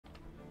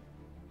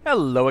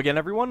Hello again,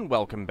 everyone.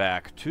 Welcome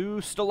back to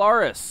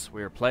Stellaris.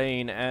 We're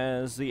playing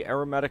as the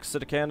Aromatic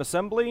Psittacan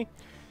Assembly,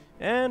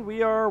 and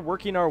we are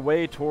working our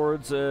way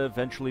towards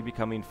eventually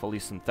becoming fully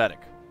synthetic.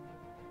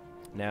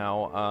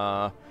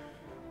 Now,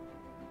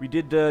 we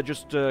did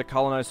just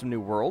colonize some new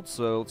worlds,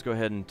 so let's go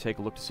ahead and take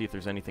a look to see if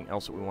there's anything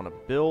else that we want to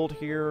build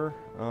here.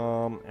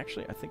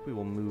 Actually, I think we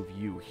will move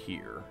you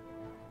here.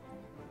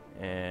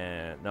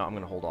 And no, I'm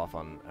going to hold off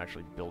on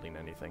actually building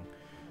anything.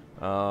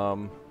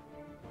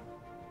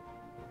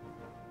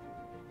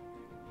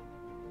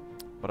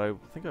 But I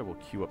think I will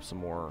queue up some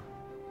more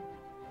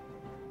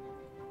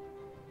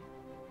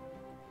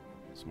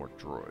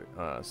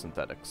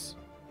synthetics.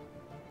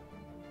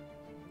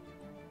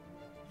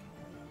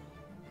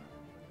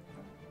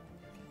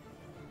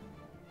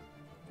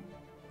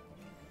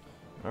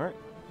 Alright.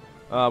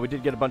 We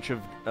did get a bunch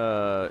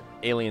of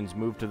aliens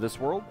moved to this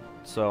world,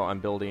 so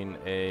I'm building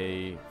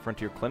a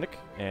frontier clinic,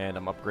 and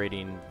I'm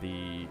upgrading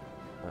the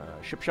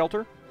ship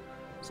shelter,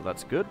 so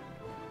that's good.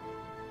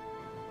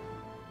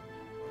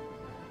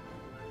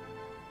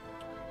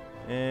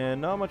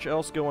 And not much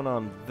else going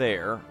on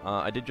there.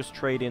 I did just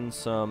trade in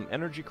some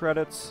energy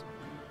credits.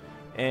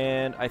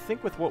 And I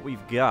think with what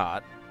we've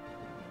got,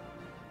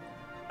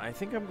 I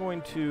think I'm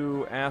going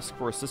to ask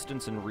for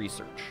assistance in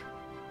research.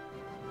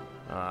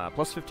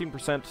 Plus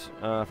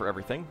 15% for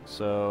everything,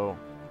 so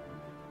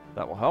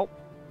that will help.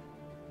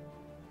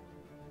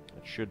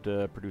 It should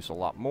produce a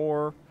lot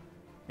more.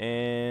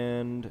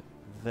 And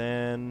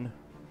then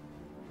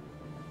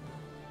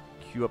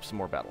queue up some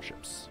more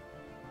battleships.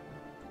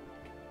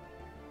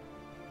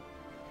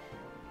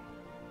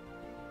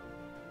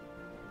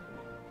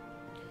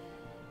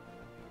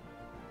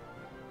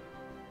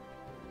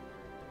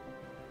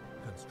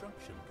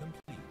 Construction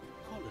complete.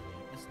 Colony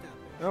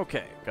established.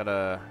 Okay, got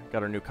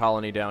our new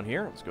colony down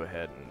here. Let's go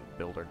ahead and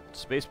build our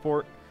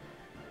spaceport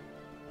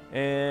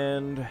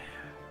and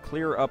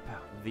clear up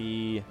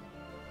the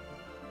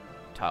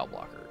tile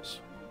blockers.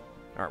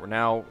 All right, we're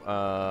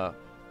now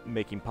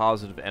making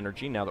positive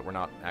energy now that we're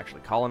not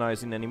actually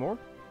colonizing anymore.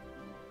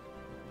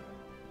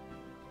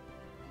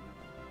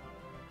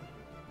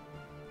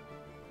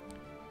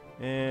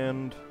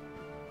 And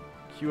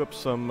queue up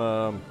some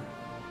more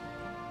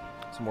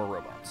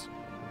robots.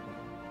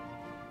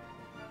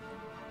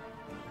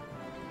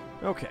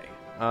 Okay,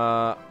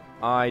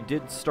 I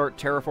did start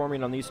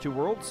terraforming on these two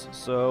worlds,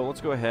 so let's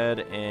go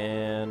ahead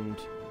and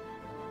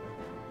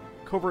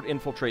covert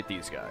infiltrate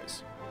these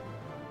guys.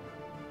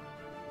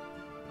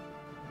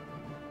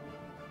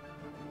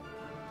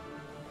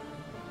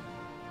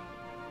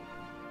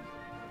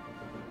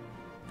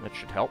 That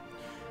should help.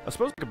 I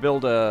suppose I could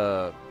build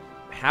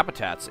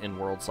habitats in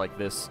worlds like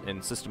this,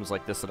 in systems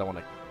like this that I want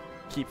to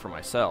keep for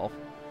myself.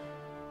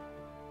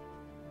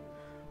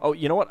 Oh,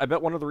 you know what? I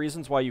bet one of the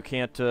reasons why you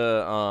can't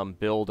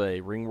build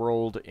a ring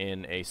world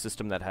in a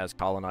system that has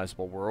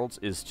colonizable worlds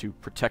is to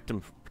protect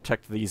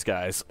these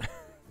guys. It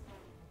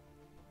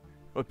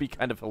would be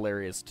kind of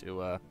hilarious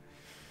to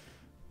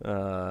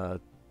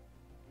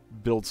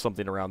build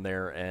something around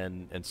there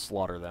and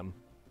slaughter them.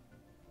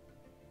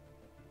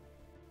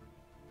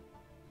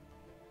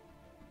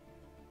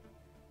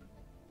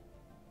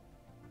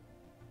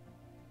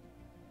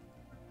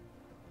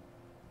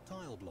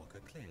 Tile blocker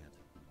cleared.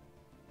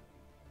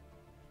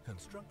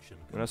 Construction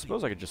complete. And I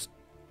suppose I could just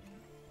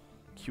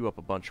queue up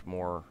a bunch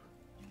more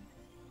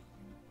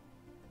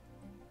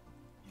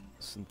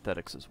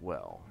synthetics as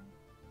well.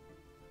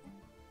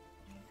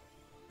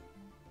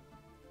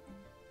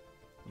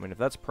 I mean, if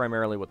that's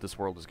primarily what this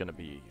world is going to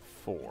be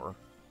for.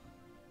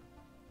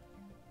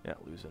 Yeah,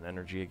 losing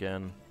energy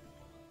again.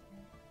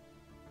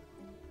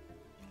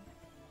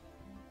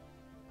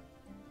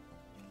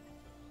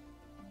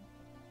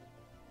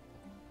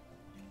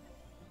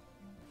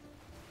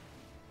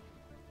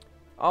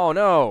 Oh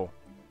no!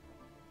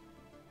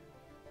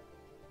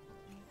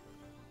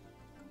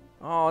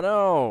 Oh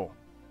no!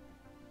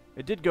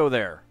 It did go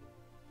there.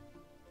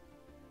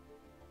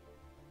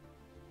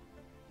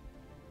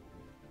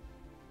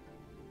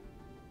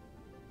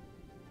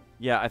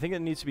 Yeah, I think it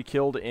needs to be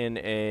killed in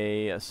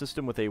a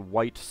system with a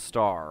white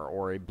star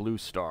or a blue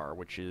star,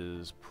 which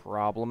is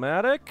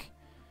problematic.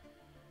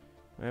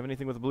 Do I have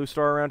anything with a blue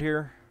star around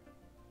here?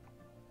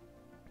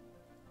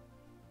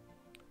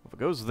 If it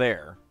goes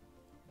there...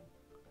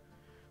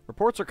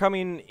 Reports are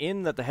coming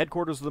in that the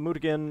headquarters of the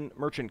Mutagen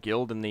Merchant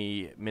Guild in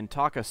the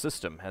Mintaka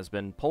system has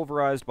been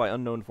pulverized by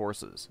unknown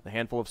forces. A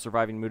handful of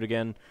surviving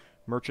Mutagen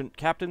merchant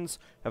captains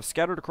have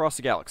scattered across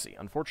the galaxy.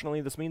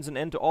 Unfortunately, this means an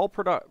end to all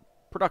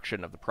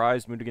production of the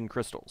prized Mutagen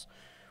crystals.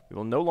 We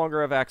will no longer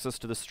have access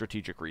to this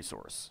strategic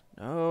resource.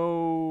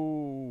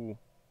 No.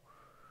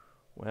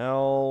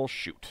 Well,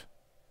 shoot.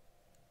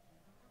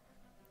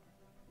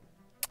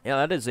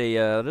 Yeah, that is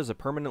a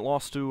permanent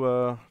loss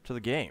to the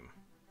game.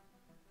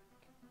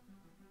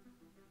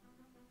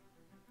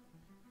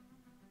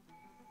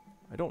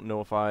 I don't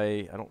know if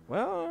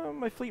well,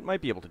 my fleet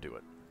might be able to do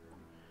it.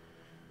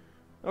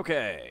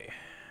 Okay.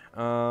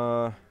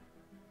 I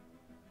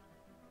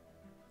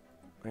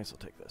guess I'll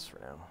take this for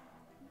now.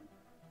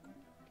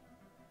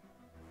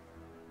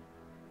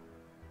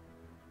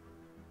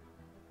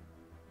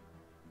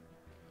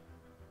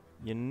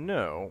 You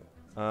know,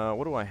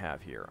 what do I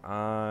have here?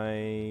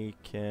 I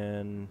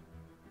can...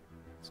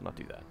 Let's not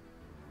do that.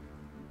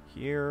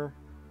 Here,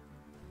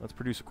 let's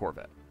produce a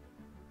Corvette.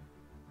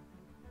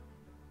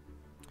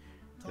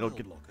 It'll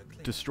get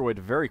destroyed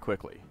very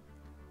quickly,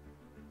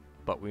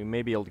 but we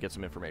may be able to get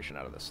some information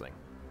out of this thing.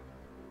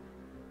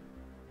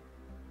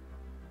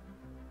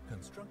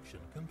 Construction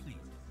complete.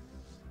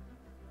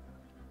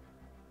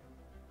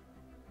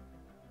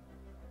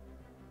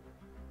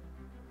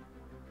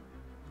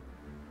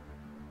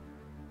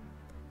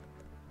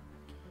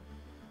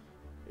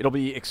 It'll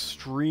be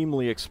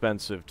extremely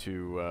expensive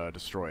to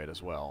destroy it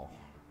as well.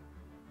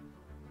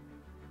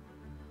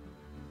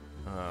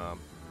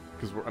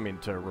 Because, I mean,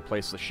 to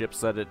replace the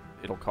ships that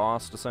it'll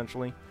cost,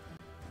 essentially.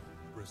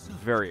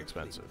 Very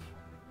expensive.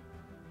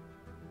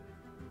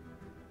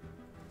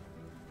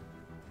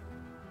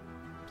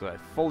 So I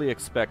fully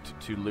expect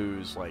to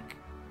lose, like,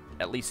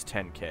 at least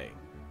 10k.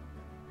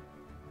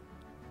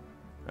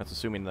 That's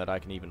assuming that I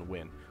can even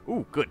win.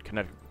 Ooh, good.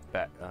 Kinetic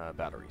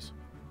batteries.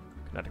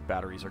 Kinetic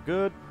batteries are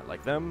good. I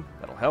like them.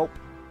 That'll help.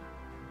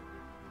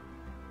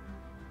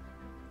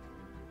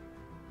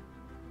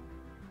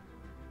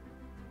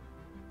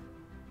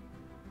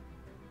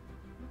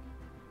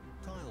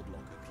 Tile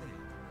blocker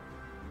cleared.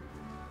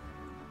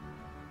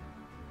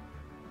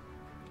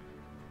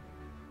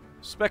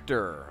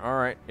 Spectre.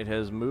 Alright, it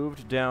has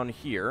moved down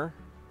here.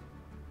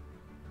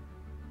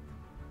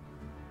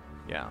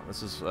 Yeah,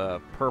 this is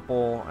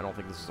purple. I don't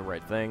think this is the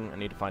right thing. I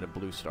need to find a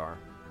blue star.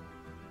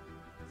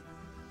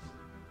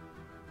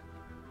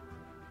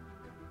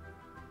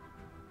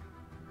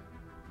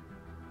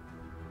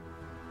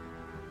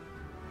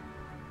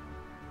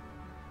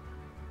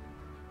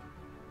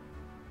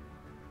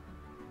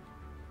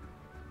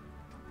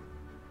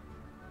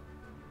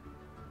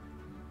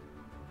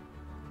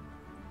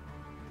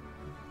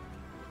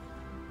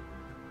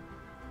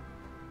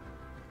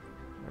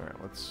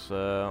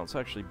 Let's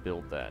actually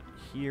build that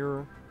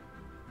here.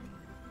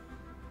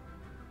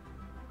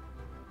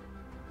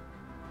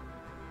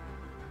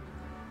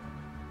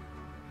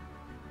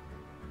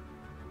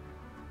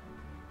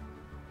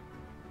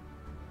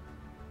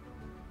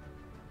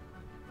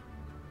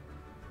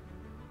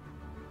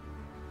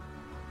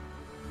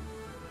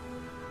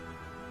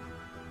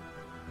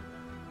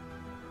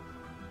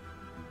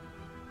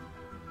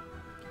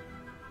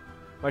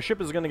 My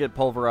ship is going to get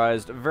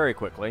pulverized very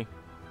quickly.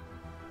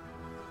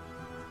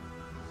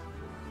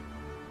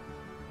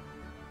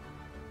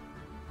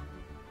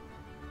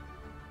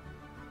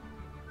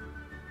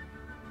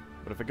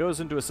 But if it goes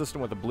into a system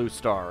with a blue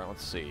star,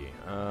 let's see.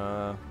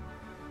 Well,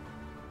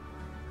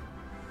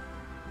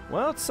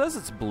 it says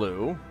it's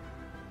blue.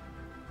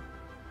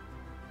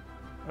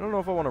 I don't know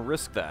if I want to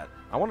risk that.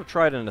 I want to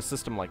try it in a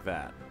system like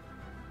that.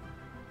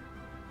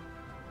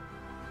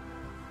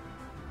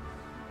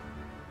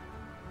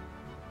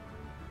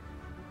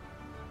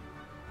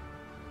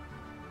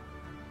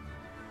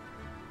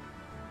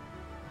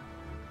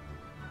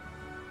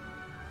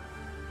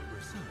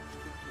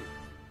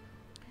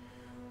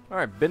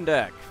 Alright,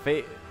 Bindak.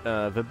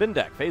 The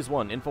Bindak, Phase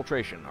 1,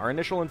 Infiltration. Our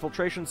initial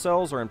infiltration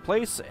cells are in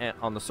place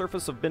on the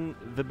surface of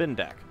the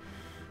Bindak,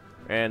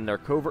 and their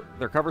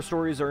cover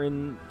stories are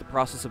in the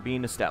process of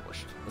being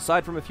established.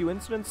 Aside from a few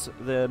incidents,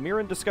 the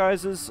Mirren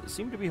disguises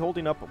seem to be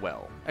holding up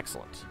well.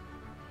 Excellent.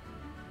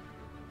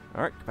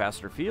 Alright,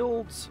 capacitor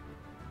fields.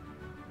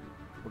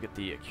 We'll get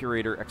the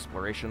Curator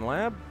Exploration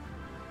Lab.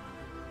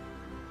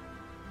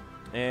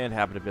 And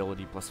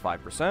habitability plus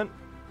 5%.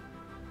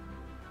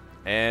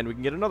 And we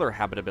can get another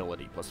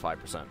habitability plus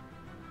 5%.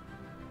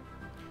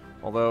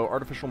 Although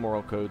artificial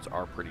moral codes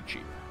are pretty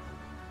cheap.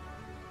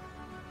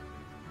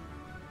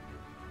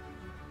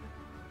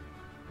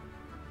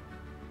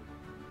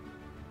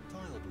 Tile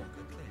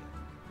blocker cleared.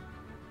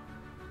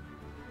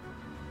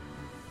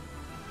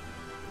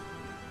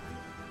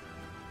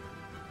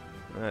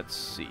 Let's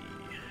see.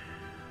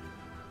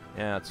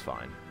 Yeah, that's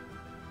fine.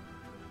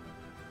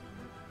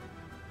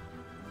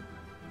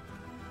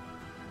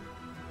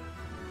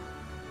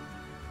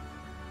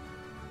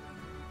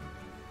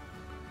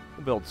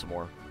 We'll build some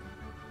more.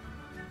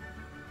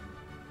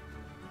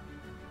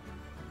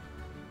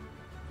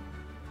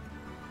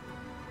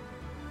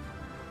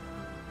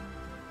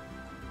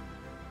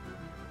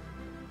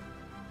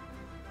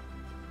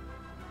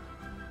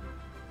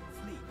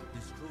 Fleet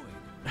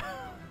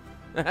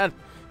destroyed.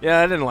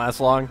 Yeah, that didn't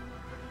last long.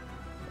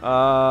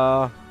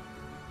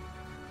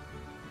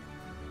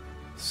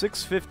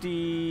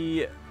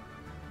 650...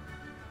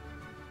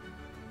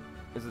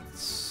 Is it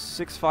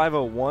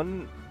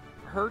 6501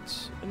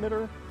 hertz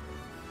emitter?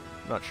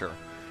 Not sure,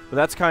 but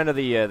that's kind of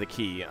the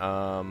key,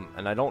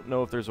 and I don't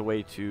know if there's a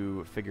way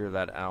to figure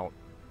that out.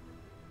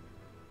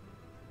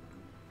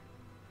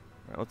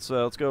 All right,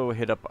 let's go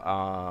hit up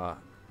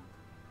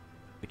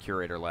the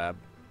Curator Lab.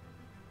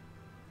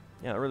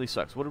 Yeah, it really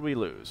sucks. What did we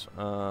lose?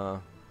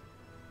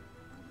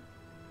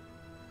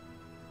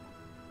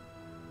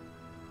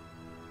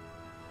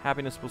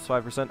 Happiness plus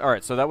 5%. All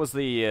right, so that was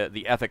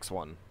the ethics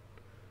one,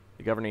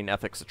 the governing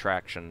ethics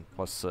attraction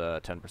plus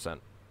 10%.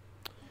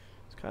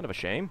 It's kind of a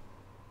shame.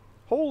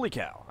 Holy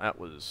cow, that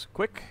was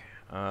quick.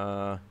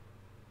 Well,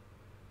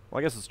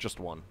 I guess it's just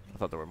one. I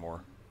thought there were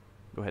more.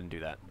 Go ahead and do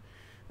that.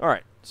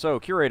 Alright, so,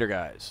 Curator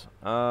guys.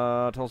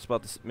 Tell us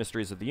about the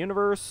mysteries of the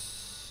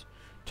universe.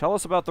 Tell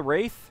us about the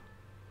Wraith.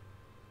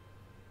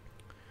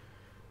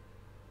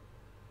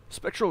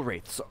 Spectral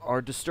wraiths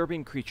are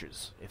disturbing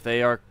creatures, if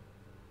they are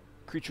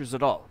creatures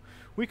at all.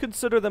 We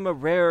consider them a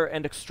rare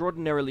and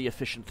extraordinarily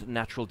efficient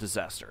natural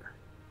disaster.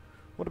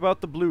 What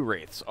about the blue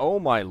wraiths? Oh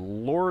my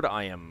lord,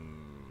 I am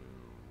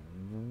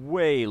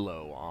way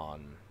low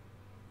on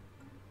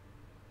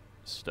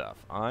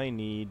stuff. I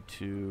need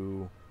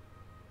to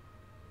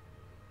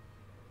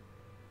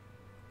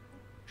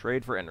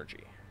trade for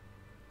energy.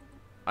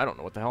 I don't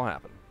know what the hell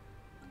happened.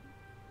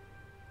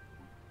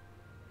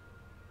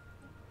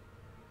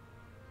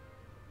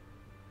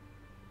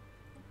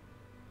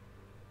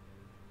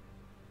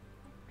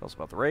 Tell us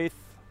about the Wraith.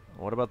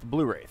 What about the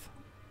Blue Wraith?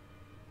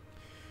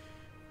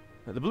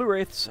 The Blue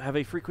Wraiths have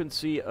a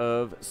frequency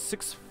of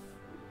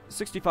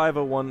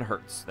 6501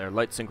 Hz. Their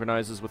light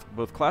synchronizes with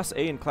both Class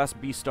A and Class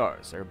B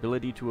stars. Their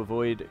ability to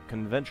avoid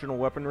conventional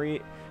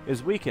weaponry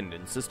is weakened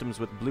in systems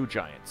with blue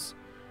giants.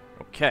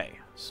 Okay,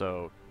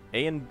 so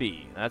A and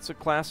B. That's a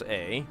Class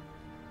A.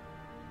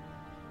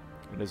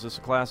 And is this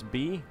a Class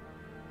B?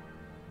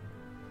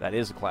 That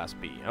is a Class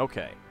B.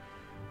 Okay.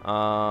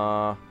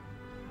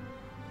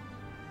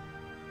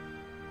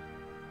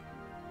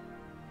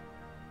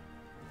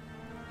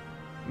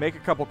 Make a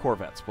couple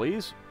Corvettes,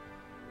 please.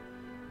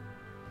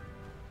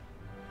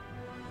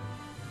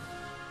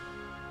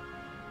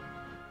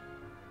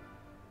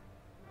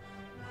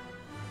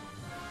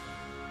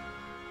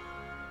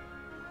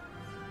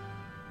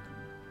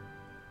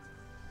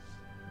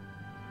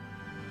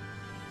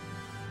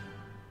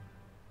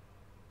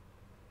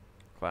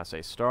 Class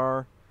A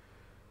star.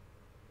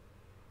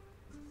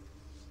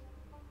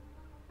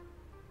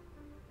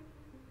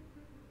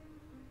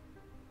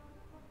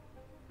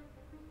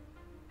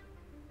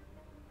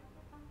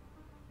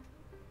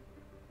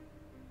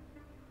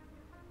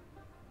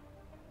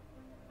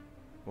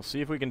 We'll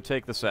see if we can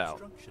take this out.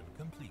 Construction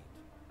complete.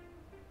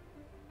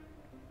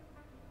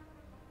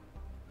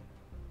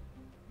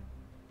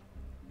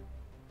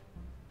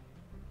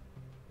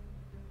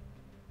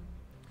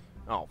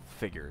 Oh,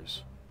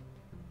 figures.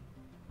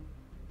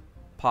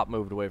 Pop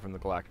moved away from the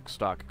Galactic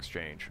Stock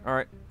Exchange.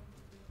 Alright,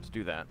 let's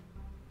do that.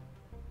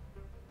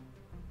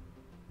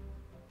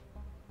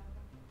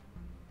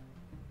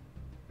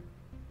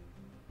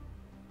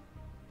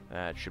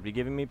 That should be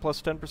giving me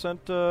plus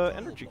 10%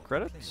 energy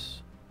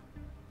credits.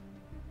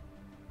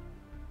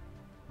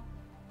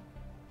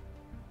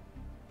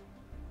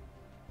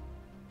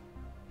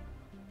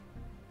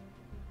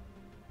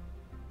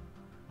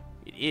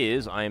 It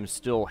is. I am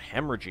still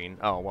hemorrhaging.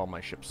 Oh, well,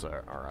 my ships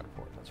are out of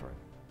port. That's right.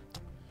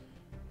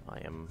 I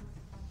am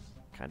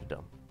kind of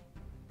dumb.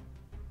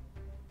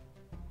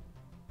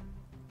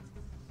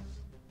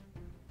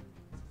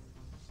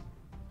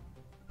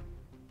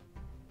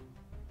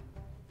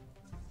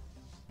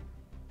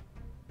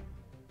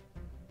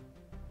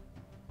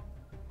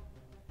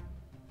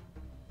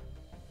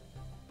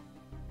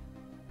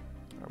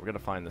 Alright, we're gonna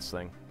find this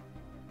thing.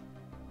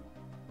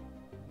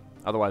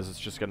 Otherwise, it's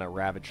just gonna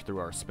ravage through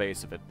our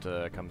space if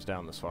it comes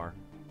down this far.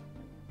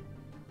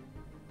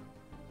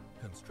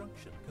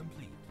 Construction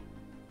complete.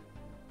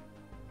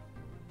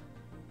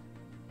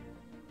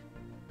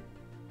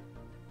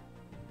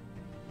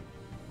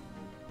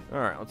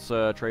 Alright, let's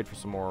trade for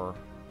some more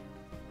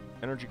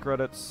energy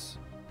credits.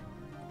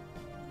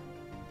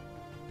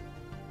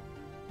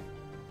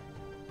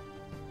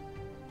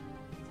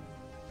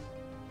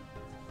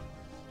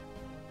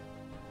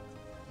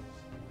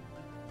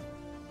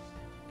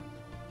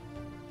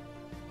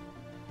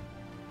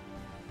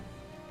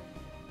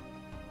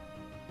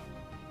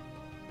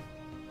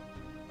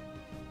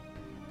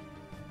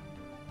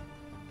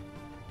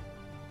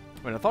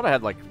 I mean, I thought I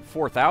had like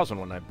 4,000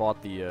 when I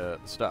bought the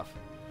stuff.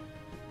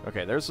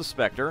 Okay, there's the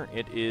Spectre.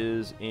 It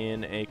is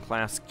in a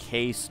Class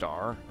K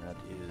star. That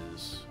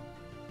is...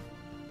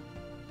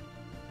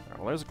 Alright,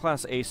 well, there's a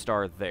Class A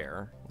star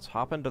there. Let's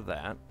hop into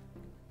that.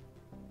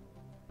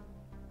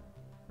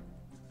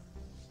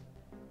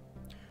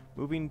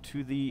 Moving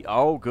to the...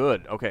 Oh,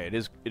 good. Okay,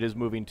 it is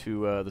moving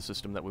to the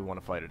system that we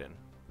want to fight it in.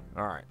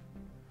 Alright.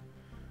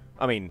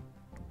 I mean,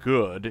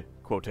 good,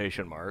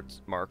 quotation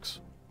marks.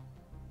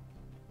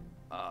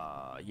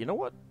 You know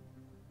what?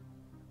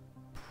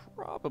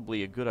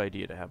 Probably a good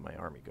idea to have my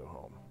army go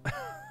home.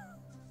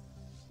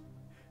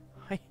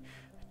 I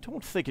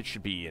don't think it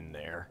should be in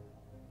there.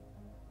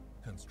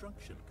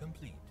 Construction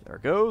complete. There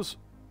it goes.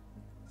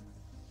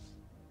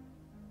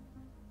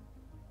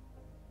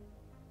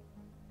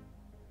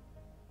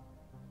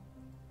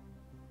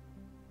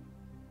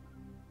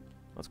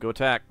 Let's go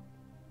attack.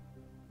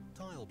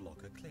 Tile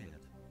blocker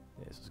cleared.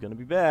 This is going to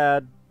be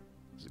bad.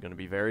 This is going to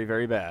be very,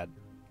 very bad.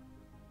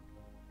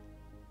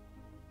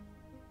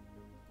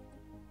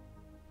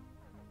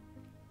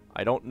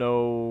 I don't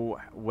know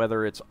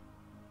whether it's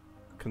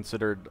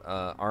considered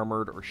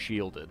armored or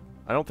shielded.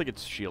 I don't think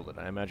it's shielded.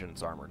 I imagine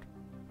it's armored.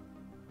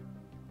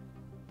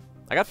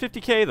 I got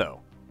 50k, though.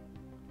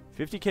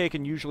 50k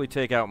can usually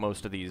take out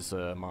most of these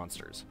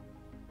monsters.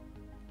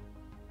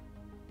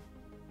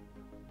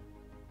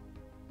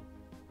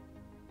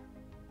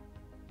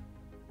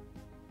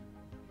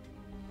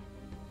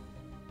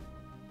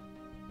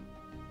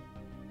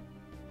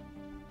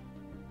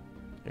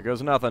 Here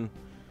goes nothing.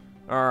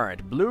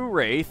 Alright, Blue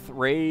Wraith.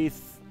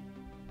 Wraith.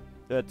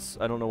 That's...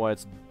 I don't know why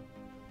it's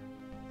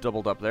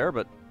doubled up there,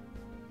 but...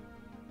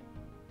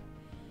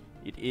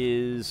 it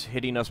is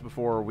hitting us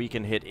before we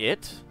can hit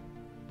it.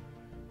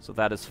 So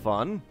that is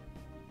fun.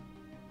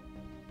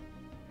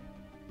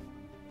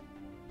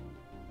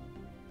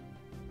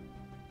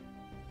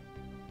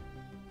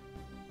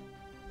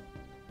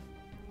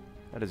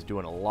 That is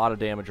doing a lot of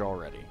damage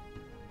already.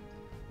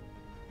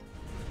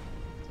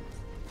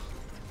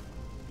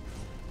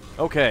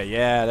 Okay,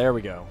 yeah, there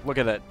we go. Look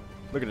at that.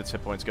 Look at its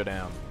hit points go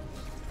down.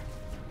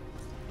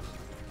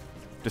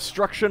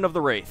 Destruction of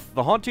the Wraith.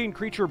 The haunting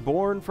creature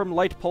born from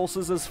light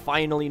pulses is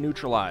finally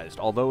neutralized.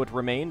 Although it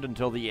remained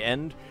until the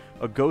end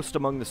a ghost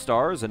among the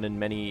stars and in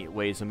many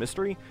ways a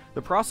mystery,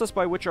 the process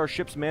by which our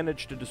ships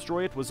managed to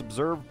destroy it was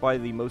observed by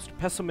the most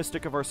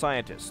pessimistic of our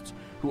scientists,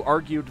 who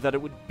argued that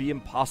it would be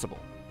impossible.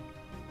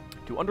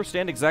 To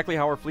understand exactly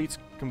how our fleets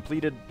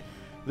completed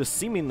this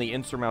seemingly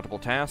insurmountable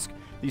task,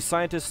 these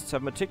scientists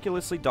have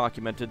meticulously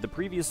documented the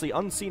previously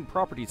unseen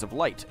properties of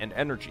light and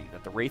energy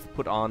that the Wraith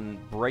put on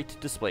bright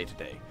display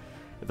today.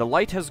 The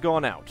light has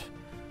gone out.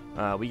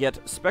 We get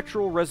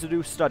spectral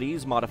residue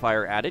studies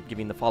modifier added,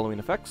 giving the following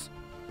effects.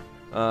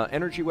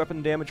 Energy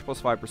weapon damage plus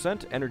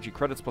 5%, energy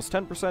credits plus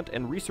 10%,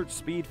 and research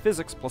speed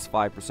physics plus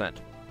 5%.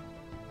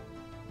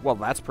 Well,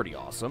 that's pretty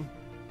awesome.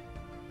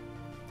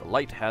 The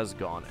light has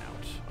gone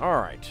out.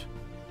 Alright.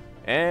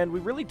 And we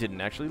really didn't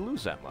actually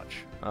lose that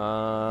much.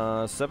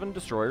 7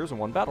 destroyers and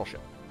 1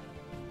 battleship.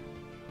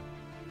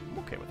 I'm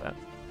okay with that.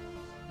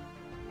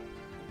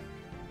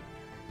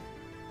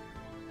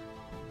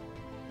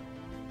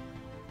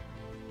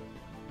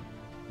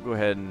 Go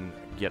ahead and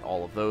get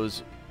all of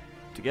those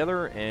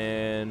together,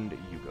 and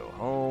you go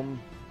home.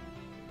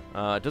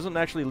 It doesn't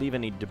actually leave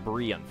any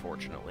debris,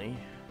 unfortunately.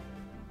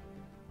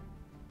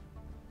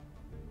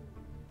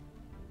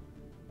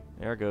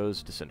 There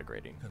goes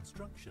disintegrating.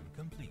 Construction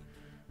complete.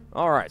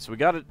 Alright, so we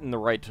got it in the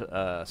right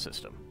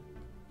system.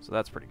 So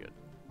that's pretty good.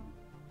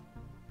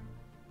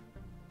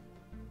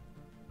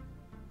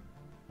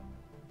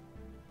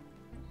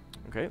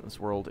 Okay, this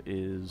world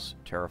is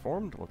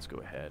terraformed. Let's go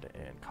ahead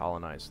and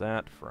colonize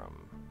that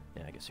from...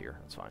 yeah, I guess here.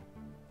 That's fine.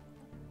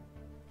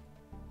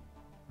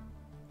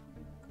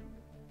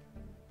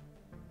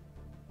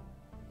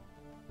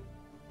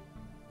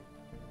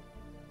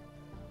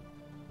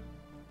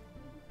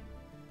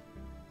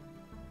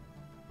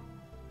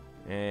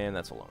 And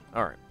that's alone.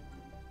 Alright.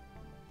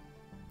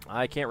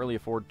 I can't really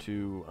afford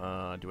to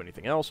do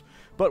anything else,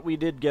 but we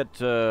did get...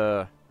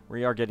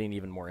 we are getting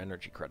even more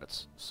energy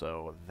credits,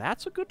 so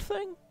that's a good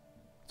thing.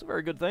 It's a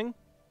very good thing.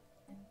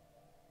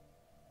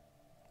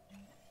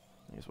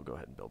 I guess we'll go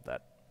ahead and build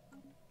that.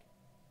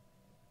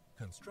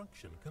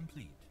 Construction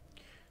complete.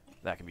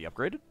 That can be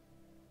upgraded.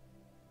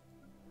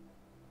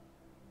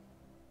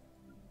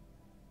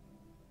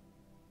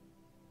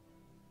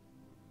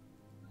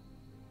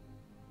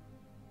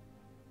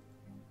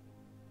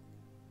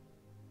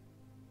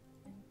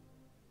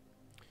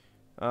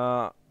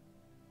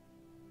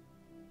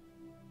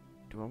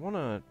 Do I want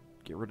to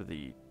get rid of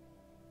the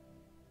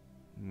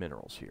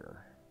minerals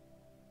here?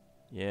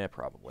 Yeah,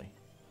 probably.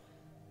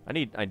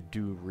 I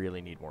do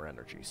really need more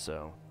energy,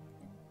 so...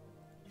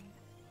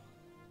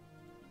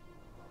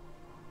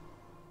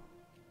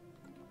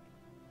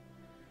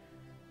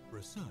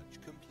 Research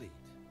complete.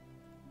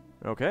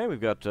 Okay,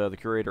 we've got the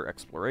Curator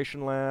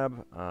Exploration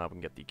Lab. We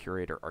can get the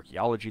Curator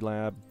Archaeology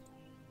Lab.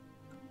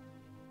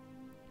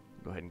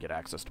 Go ahead and get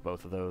access to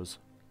both of those.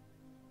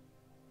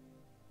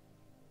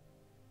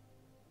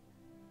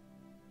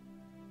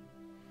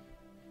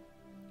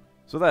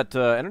 So that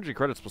energy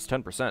credits plus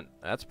 10%,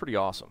 that's pretty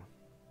awesome.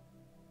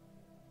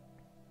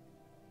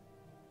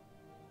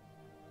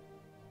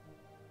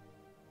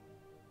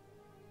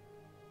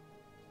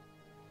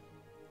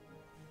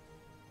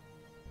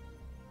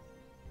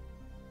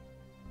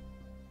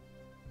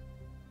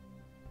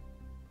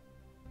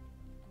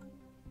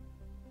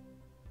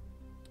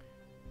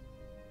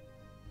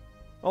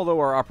 Although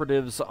our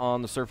operatives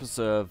on the surface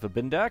of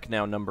Vibindak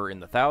now number in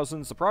the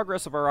thousands, the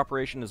progress of our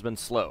operation has been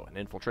slow. An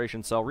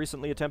infiltration cell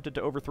recently attempted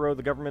to overthrow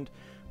the government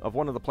of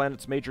one of the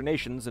planet's major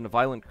nations in a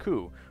violent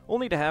coup,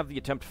 only to have the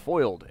attempt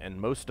foiled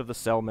and most of the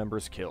cell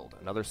members killed.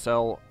 Another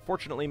cell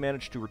fortunately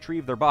managed to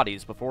retrieve their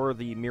bodies before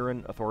the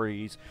Mirren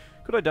authorities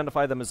could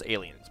identify them as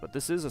aliens, but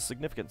this is a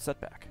significant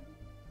setback.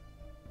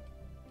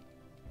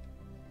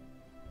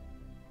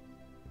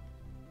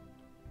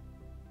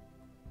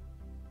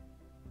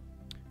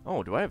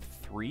 Oh, do I have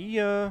 3,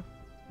 Yeah,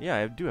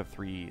 I do have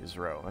 3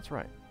 Zero. That's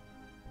right.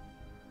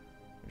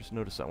 I just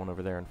noticed that one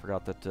over there and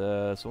forgot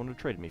that, someone had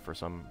traded me for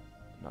some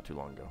not too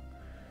long ago.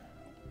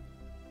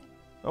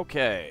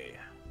 Okay.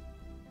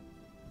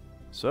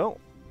 So,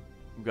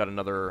 we've got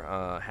another,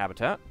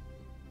 habitat.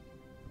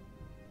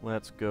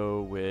 Let's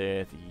go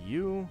with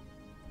you.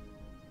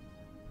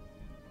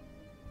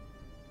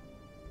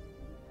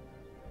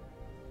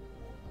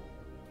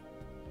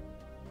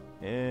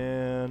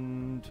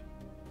 And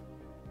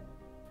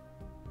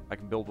I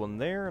can build one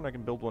there, and I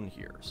can build one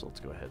here. So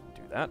let's go ahead and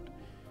do that.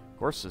 Of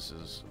course, this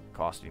is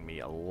costing me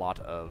a lot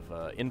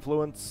of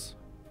influence,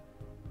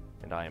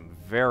 and I am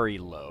very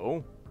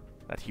low.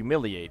 That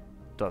humiliate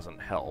doesn't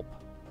help.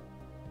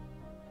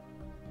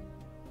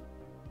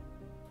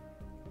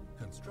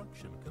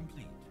 Construction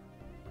complete.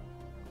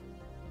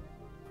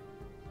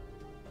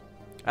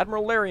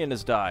 Admiral Larian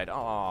has died.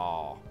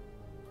 Aww.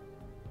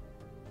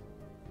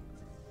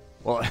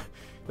 Well,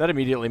 that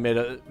immediately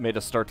made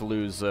us start to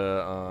lose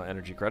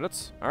energy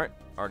credits. All right,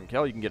 Arden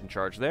Kell, you can get in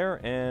charge there,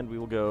 and we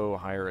will go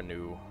hire a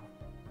new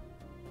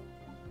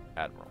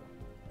admiral.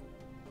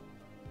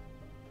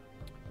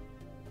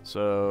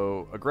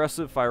 So,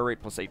 aggressive, fire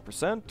rate plus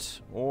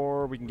 8%,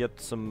 or we can get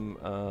some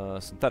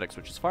synthetics,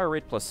 which is fire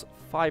rate plus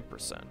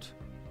 5%.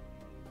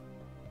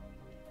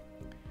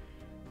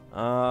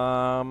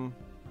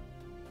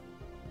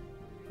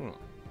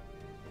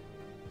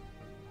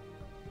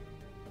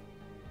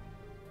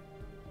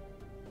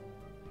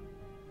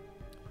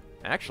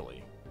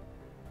 Actually,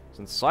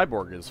 since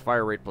Cyborg is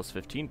fire rate plus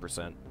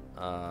 15%,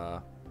 I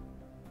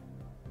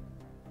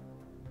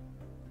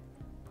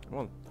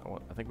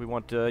think we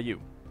want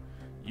you.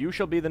 You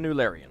shall be the new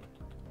Larian.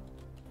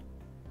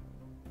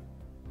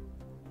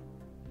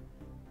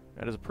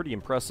 That is a pretty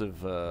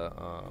impressive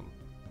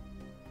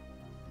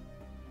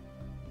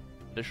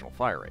additional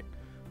fire rate.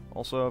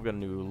 Also, I've got a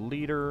new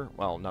leader.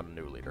 Well, not a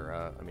new leader.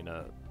 I mean,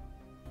 a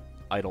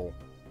idle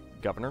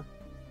governor.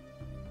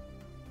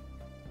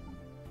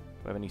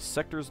 Do I have any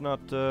sectors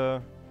not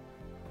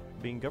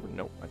being governed?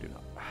 No, I do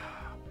not.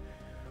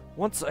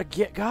 Once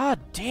again, god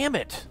damn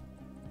it!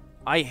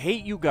 I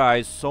hate you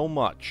guys so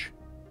much.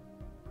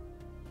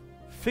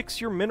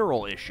 Fix your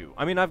mineral issue.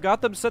 I mean, I've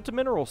got them set to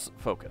mineral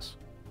focus.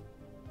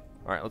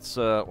 All right, let's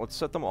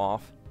set them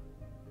off,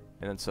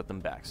 and then set them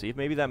back. See if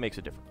maybe that makes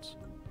a difference.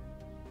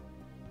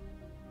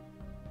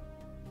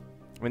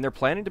 I mean, they're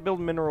planning to build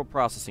a mineral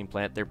processing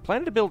plant. They're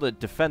planning to build a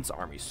defense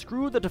army.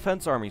 Screw the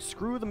defense army.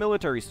 Screw the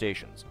military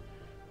stations.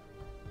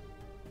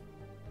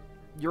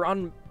 You're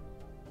on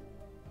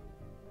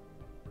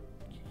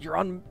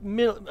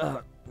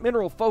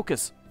mineral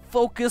focus.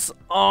 Focus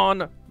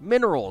on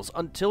minerals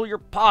until you're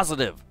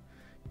positive.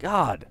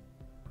 God.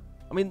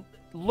 I mean,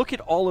 look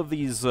at all of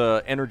these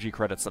energy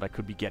credits that I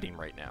could be getting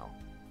right now.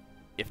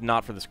 If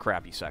not for this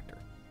crappy sector.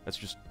 That's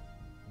just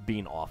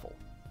being awful.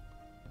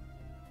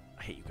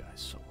 I hate you guys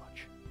so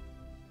much.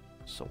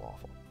 So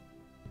awful.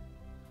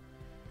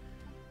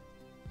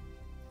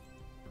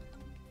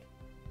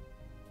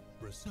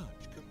 Research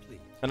complete.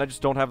 And I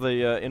just don't have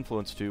the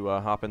influence to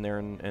hop in there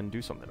and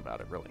do something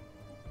about it, really.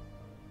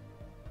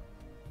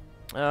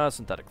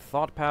 Synthetic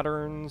thought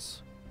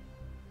patterns.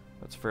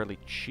 That's fairly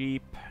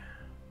cheap.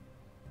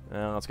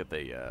 Let's get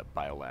the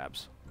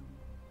biolabs.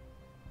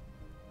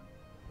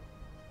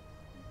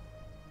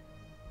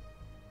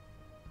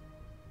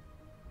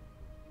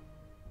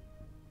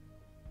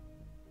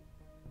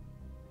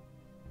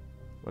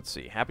 Let's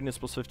see. Happiness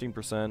plus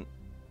 15%.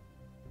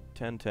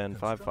 10, 10,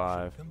 5,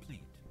 5.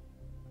 Complete.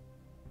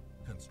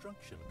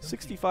 Construction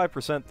complete.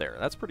 65% there.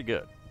 That's pretty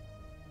good.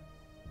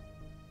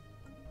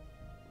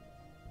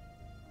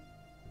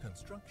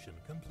 Construction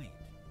complete.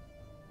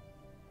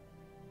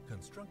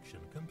 Construction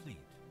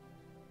complete.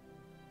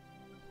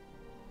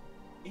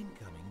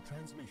 Incoming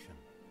transmission.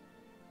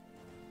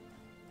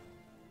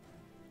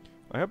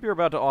 I hope you're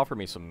about to offer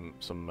me some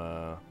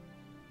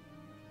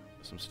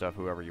stuff,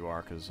 whoever you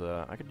are, because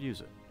I could use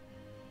it.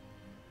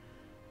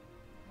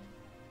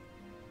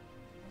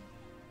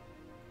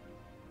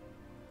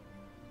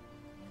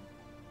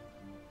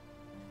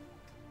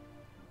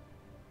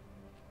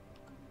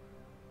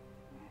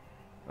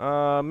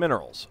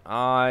 Minerals.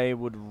 I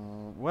would...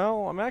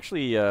 Well, I'm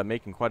actually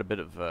making quite a bit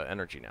of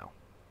energy now.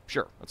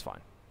 Sure, that's fine.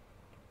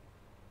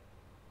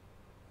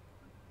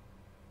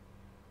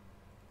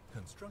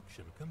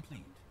 Construction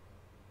complete.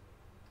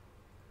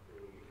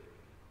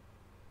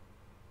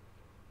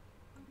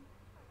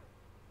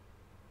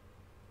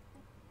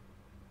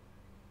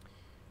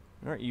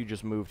 Alright, you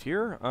just moved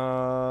here.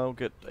 I'll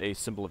get a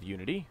symbol of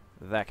unity.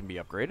 That can be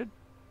upgraded.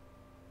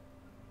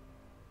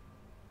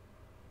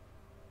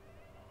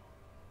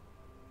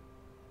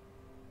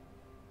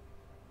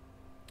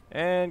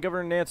 And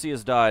Governor Nancy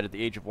has died at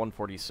the age of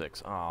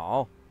 146.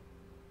 Aww.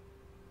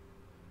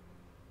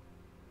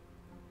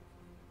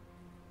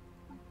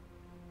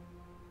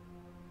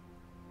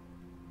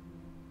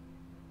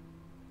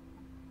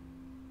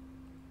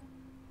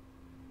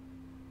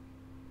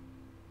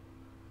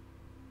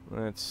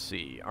 Let's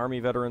see. Army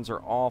veterans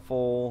are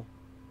awful.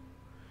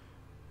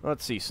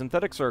 Let's see.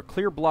 Synthetics are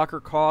clear blocker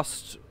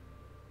cost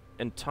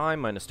and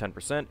time minus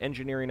 10%.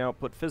 Engineering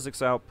output,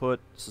 physics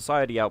output,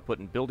 society output,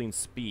 and building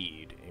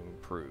speed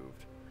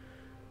improved.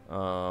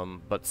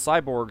 But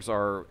cyborgs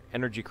are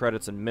energy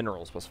credits and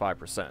minerals plus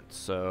 5%.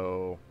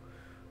 So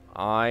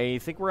I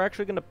think we're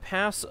actually going to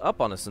pass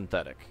up on a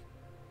synthetic.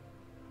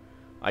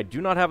 I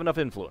do not have enough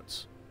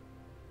influence.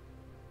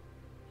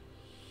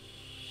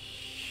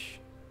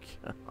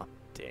 God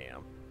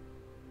damn.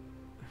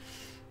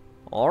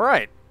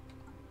 Alright.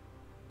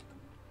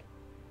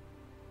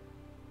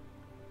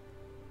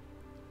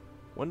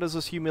 When does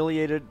this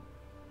humiliated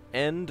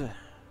end?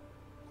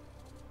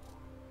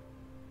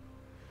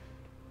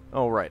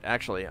 Oh, right.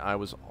 Actually, I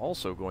was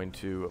also going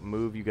to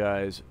move you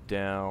guys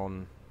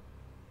down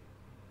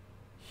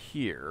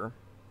here.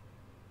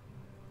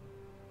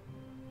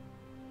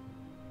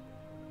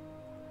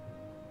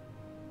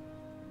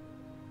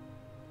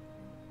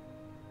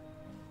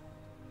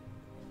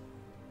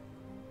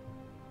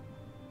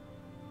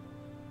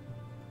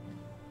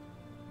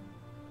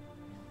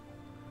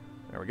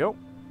 There we go.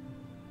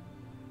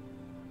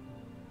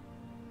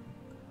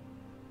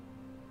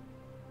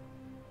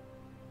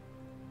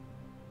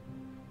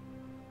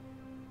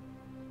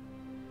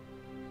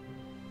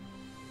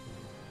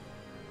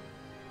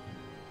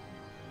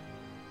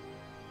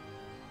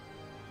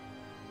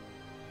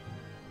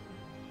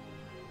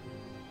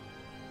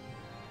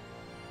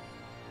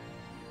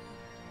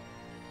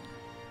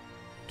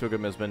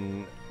 Tugum has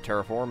been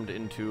terraformed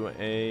into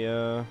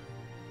a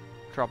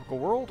tropical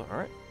world.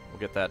 Alright, we'll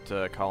get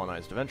that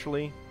colonized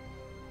eventually.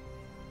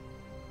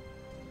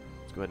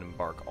 Let's go ahead and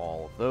embark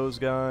all of those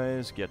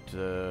guys. Get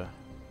our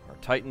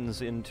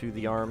Titans into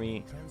the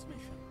army.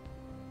 Transmission.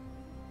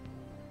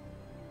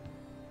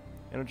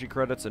 Energy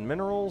credits and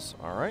minerals.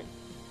 Alright.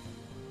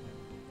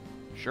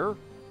 Sure.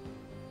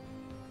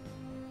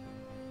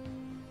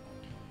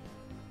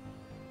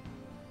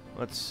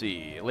 Let's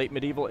see. Late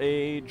medieval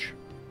age.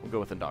 We'll go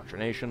with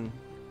indoctrination.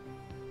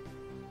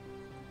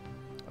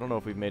 I don't know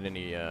if we've made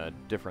any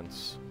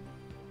difference.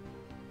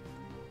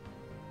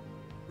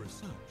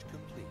 Research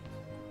complete.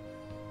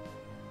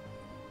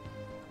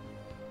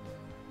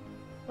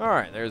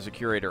 Alright, there's a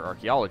curator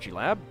archaeology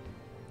lab.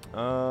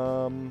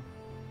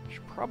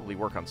 Should probably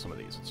work on some of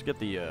these. Let's get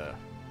the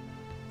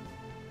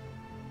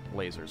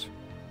lasers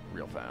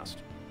real fast.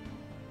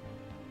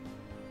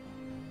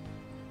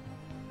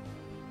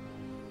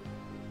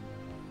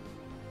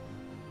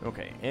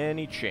 Okay,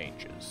 any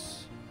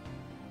changes?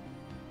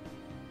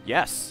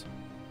 Yes!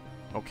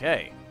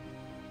 Okay.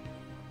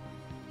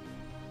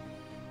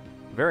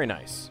 Very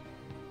nice.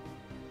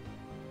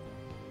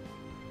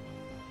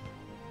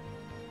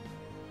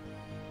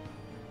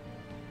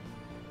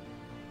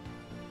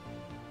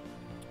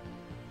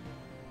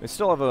 They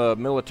still have a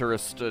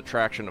militarist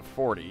attraction of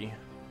 40.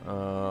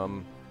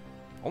 Only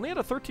had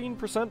a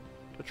 13%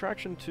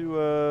 attraction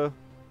to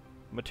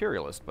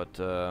materialist, but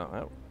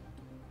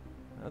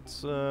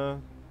that's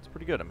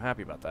pretty good. I'm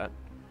happy about that.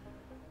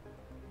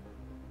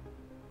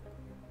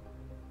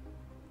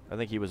 I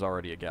think he was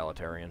already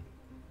egalitarian.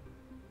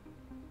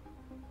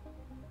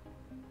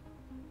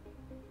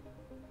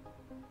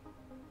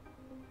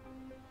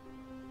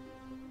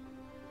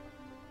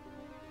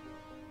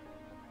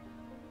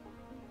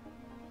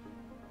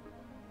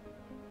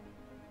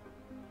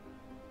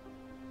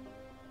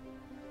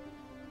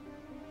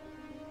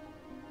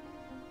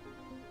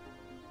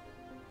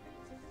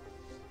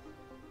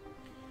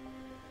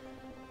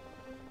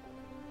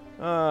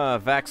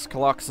 Vax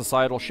Kalak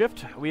societal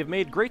shift. We have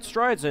made great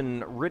strides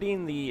in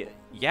ridding the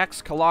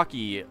Yaks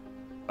Kalaki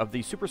of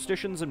the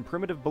superstitions and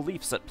primitive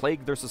beliefs that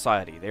plague their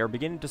society. They are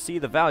beginning to see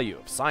the value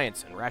of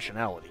science and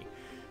rationality.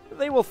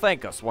 They will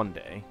thank us one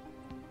day.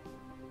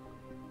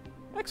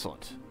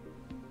 Excellent.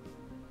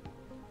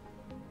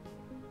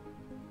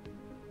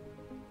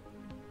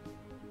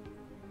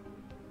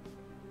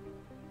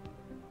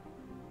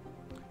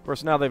 Of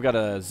course, now they've got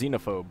a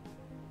xenophobe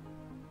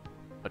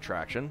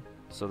attraction,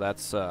 so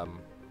that's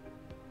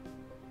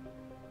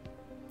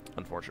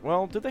unfortunate.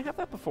 Well, did they have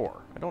that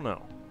before? I don't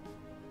know.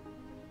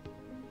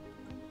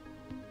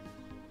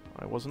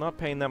 I was not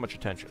paying that much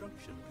attention.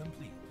 Construction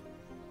complete.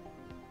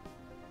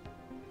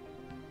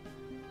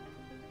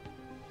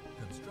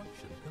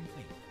 Construction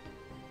complete.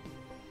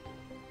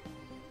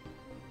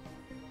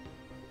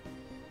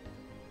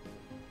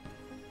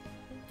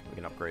 We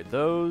can upgrade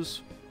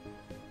those.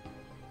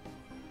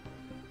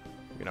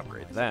 We can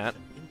upgrade that.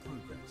 In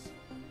progress.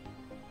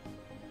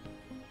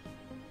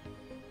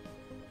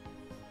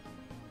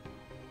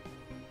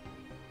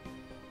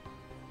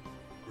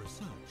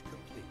 Research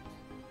complete.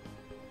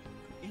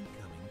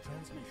 Incoming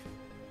transmission.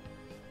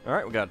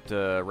 Alright, we got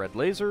red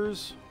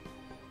lasers.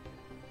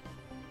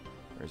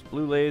 There's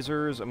blue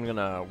lasers. I'm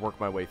gonna work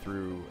my way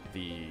through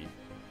the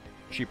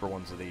cheaper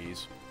ones of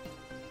these.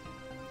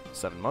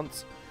 7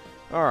 months.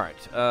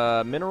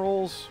 Alright,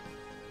 minerals.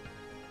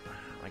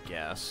 I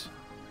guess.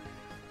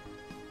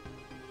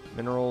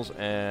 Minerals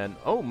and...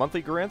 oh,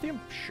 monthly Garanthium?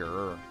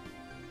 Sure.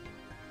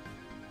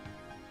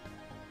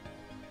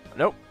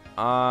 Nope.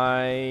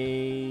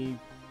 I...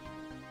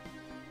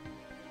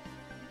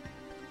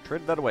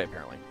 traded that away,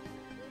 apparently.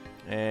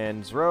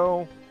 And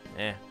Zro...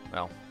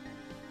 well.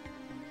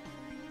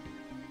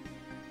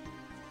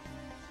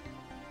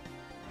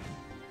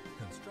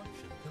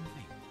 Construction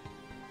complete.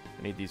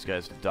 I need these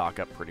guys to dock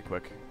up pretty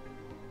quick.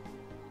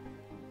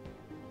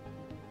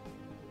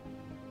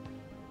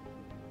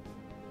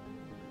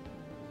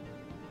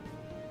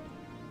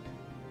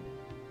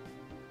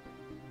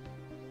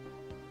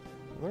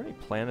 Are there any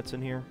planets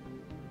in here?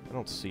 I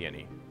don't see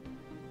any.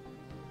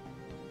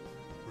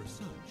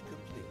 Research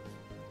complete.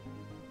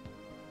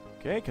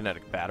 Okay,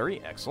 kinetic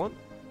battery. Excellent.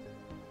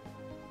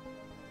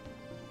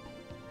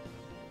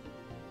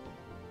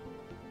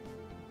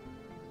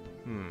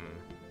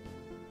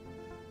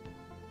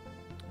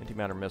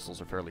 Antimatter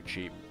missiles are fairly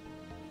cheap.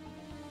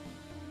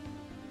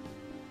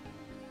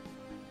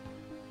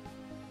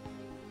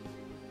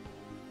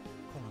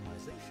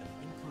 Colonization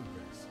in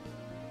progress.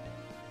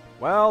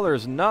 Well,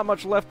 there's not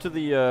much left to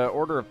the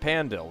Order of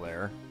Pandil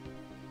there.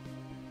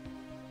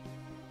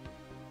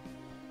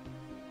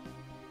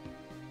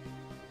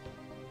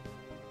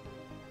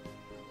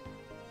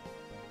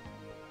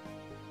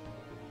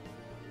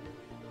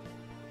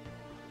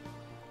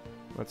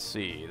 Let's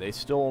see. They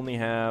still only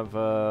have...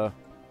 what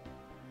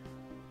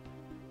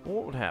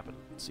would happen?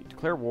 Let's see.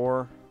 Declare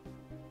war.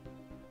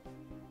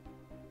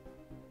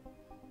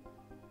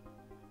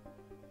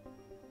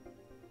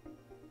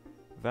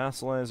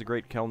 Vassalize the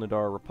Great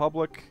Kelnadar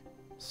Republic.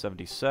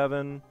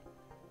 77.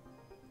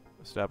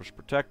 Establish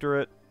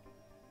Protectorate.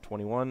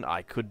 21.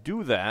 I could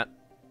do that.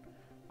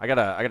 I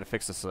gotta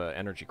fix this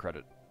energy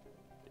credit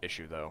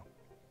issue, though.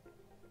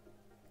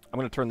 I'm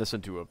gonna turn this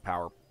into a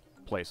power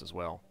place as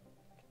well.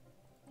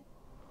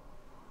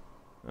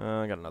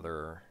 I got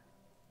another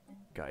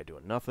guy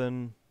doing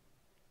nothing.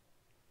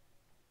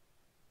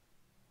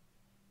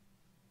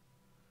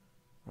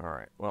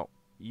 Alright, well,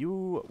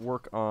 you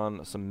work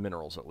on some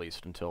minerals at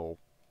least until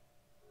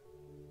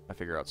I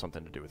figure out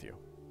something to do with you.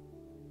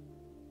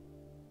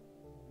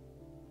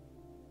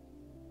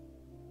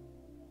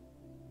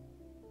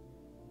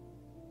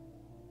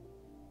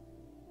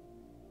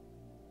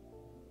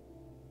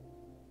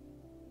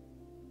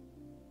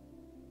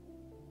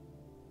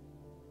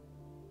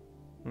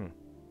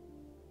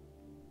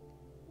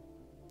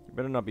 You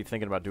better not be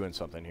thinking about doing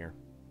something here.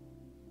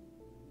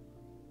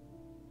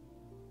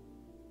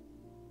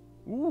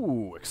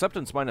 Ooh,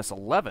 acceptance minus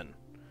 11.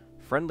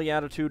 Friendly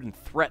attitude and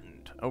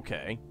threatened.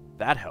 Okay,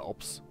 that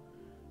helps.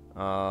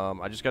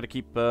 I just got to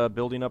keep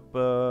building up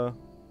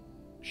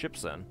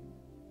ships then.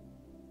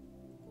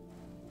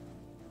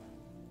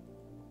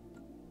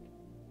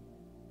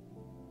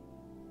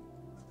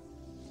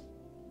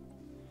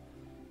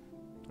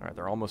 Alright,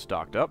 they're almost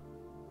docked up.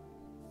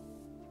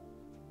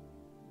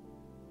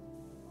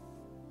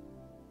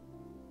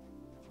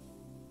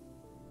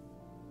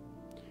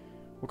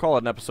 We'll call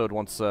it an episode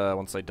once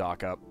they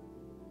dock up.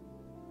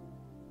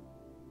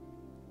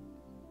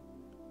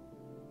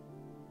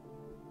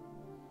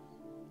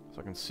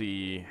 So I can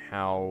see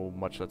how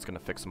much that's going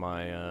to fix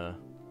my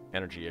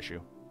energy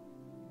issue.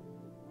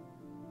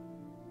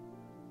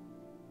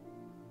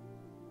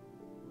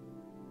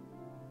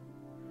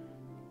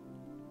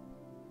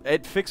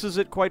 It fixes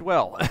it quite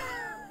well.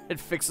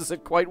 It fixes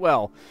it quite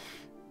well.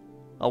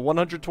 A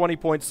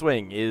 120-point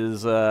swing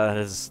is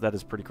that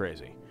is pretty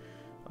crazy.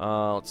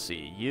 Let's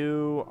see.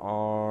 You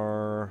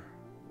are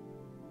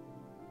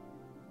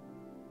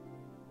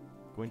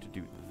going to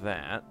do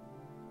that.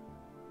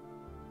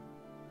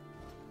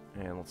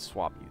 And let's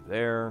swap you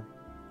there.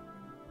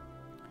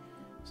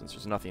 Since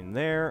there's nothing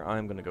there,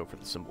 I'm going to go for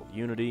the symbol of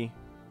unity.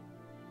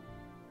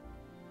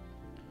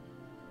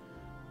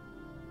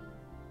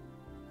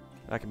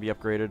 That can be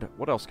upgraded.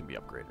 What else can be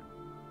upgraded?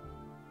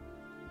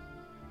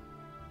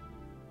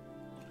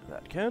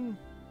 That can.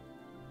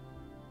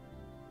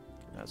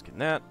 As can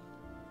that.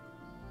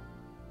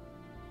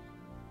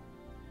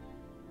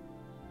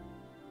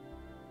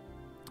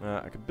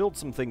 I could build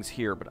some things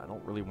here, but I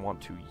don't really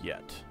want to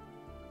yet.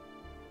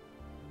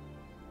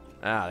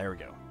 Ah, there we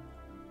go.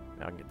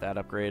 Now I can get that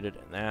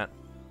upgraded and that.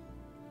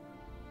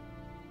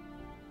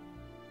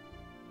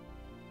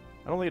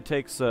 I don't think it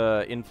takes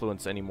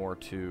influence anymore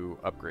to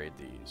upgrade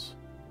these.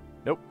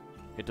 Nope,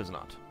 it does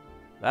not.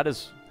 That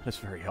is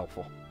very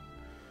helpful.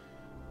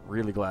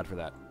 Really glad for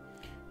that.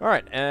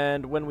 Alright,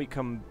 and when we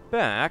come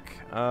back...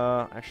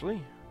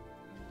 actually...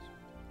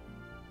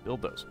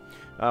 build those.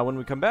 When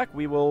we come back,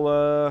 we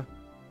will...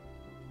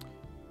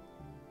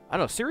 I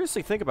don't know,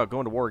 seriously think about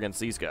going to war against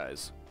these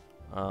guys.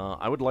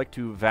 I would like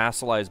to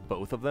vassalize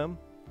both of them.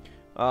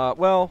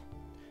 Well,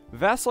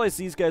 vassalize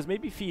these guys,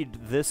 maybe feed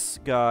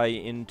this guy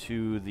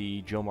into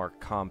the Jomar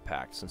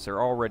Compact, since they're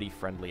already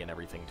friendly and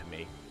everything to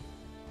me.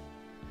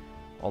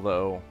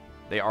 Although,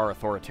 they are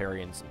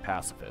authoritarians and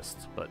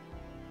pacifists, but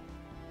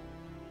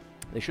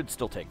they should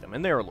still take them,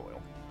 and they are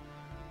loyal.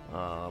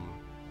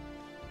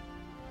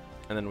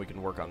 And then we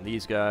can work on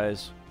these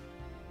guys,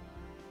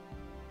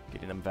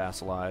 getting them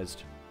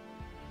vassalized.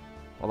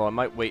 Although I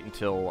might wait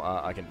until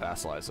I can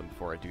vassalize them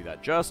before I do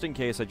that, just in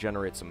case I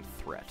generate some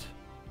threat.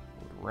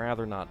 I would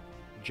rather not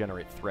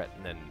generate threat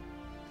and then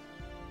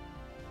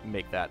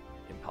make that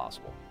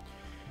impossible.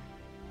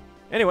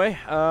 Anyway,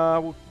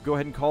 we'll go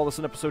ahead and call this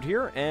an episode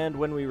here, and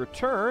when we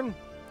return,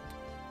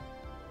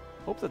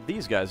 hope that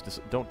these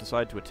guys don't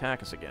decide to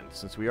attack us again,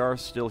 since we are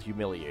still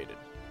humiliated.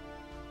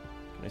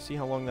 Can I see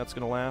how long that's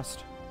going to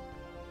last?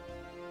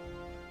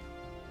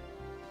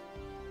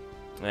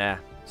 Nah.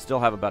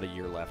 Still have about a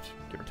year left,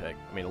 give or take.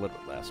 I mean, a little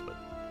bit less, but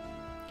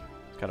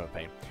it's kind of a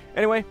pain.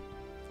 Anyway,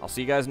 I'll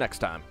see you guys next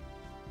time.